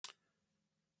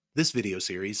This video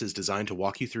series is designed to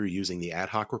walk you through using the Ad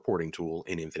Hoc reporting tool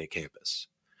in Infinite Campus.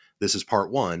 This is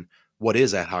part one, what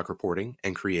is Ad Hoc reporting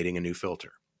and creating a new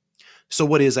filter. So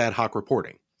what is Ad Hoc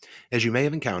reporting? As you may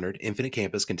have encountered, Infinite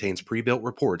Campus contains pre-built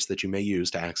reports that you may use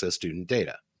to access student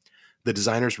data. The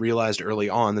designers realized early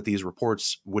on that these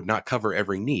reports would not cover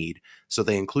every need, so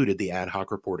they included the Ad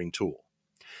Hoc reporting tool.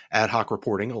 Ad Hoc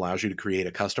reporting allows you to create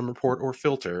a custom report or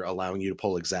filter, allowing you to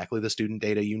pull exactly the student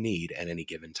data you need at any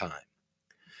given time.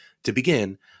 To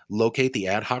begin, locate the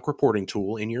Ad Hoc reporting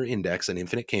tool in your index in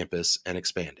Infinite Campus and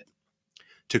expand it.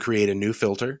 To create a new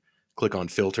filter, click on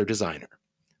Filter Designer.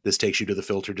 This takes you to the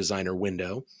Filter Designer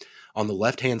window. On the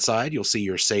left-hand side, you'll see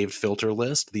your saved filter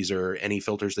list. These are any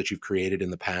filters that you've created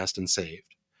in the past and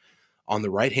saved. On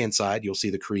the right-hand side, you'll see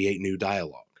the Create New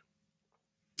dialog.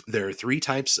 There are three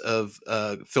types of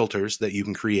filters that you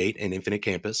can create in Infinite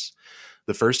Campus.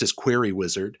 The first is Query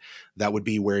Wizard. That would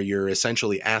be where you're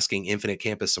essentially asking Infinite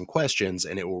Campus some questions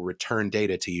and it will return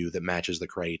data to you that matches the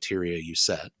criteria you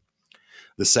set.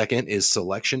 The second is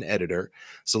Selection Editor.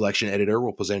 Selection Editor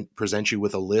will present you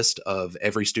with a list of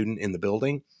every student in the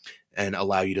building and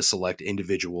allow you to select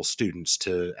individual students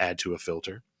to add to a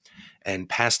filter. And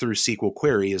Pass-Through SQL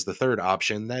Query is the third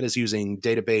option. That is using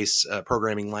database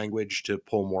programming language to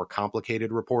pull more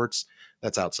complicated reports.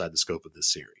 That's outside the scope of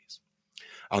this series.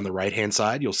 On the right-hand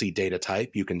side, you'll see data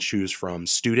type. You can choose from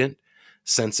student,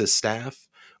 census staff,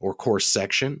 or course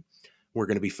section. We're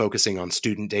going to be focusing on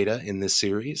student data in this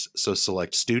series, so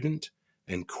select Student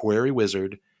and Query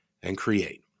Wizard and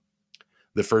Create.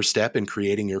 The first step in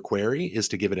creating your query is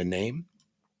to give it a name.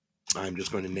 I'm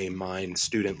just going to name mine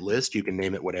Student List. You can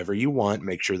name it whatever you want.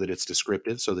 Make sure that it's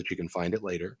descriptive so that you can find it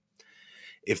later.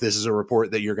 If this is a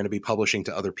report that you're going to be publishing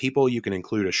to other people, you can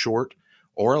include a short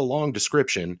or a long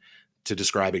description to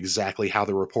describe exactly how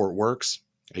the report works.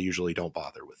 I usually don't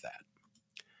bother with that.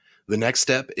 The next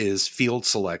step is field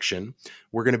selection.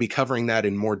 We're going to be covering that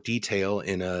in more detail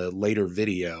in a later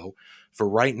video. For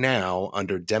right now,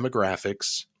 under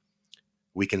demographics,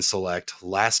 we can select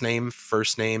last name,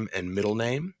 first name, and middle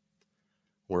name.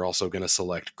 We're also going to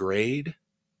select grade,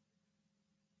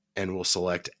 and we'll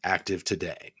select active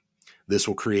today. This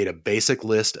will create a basic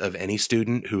list of any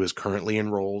student who is currently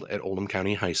enrolled at Oldham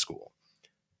County High School.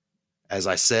 As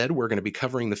I said, we're going to be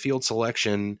covering the field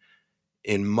selection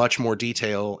in much more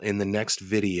detail in the next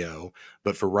video,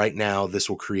 but for right now, this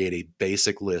will create a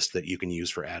basic list that you can use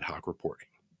for ad hoc reporting.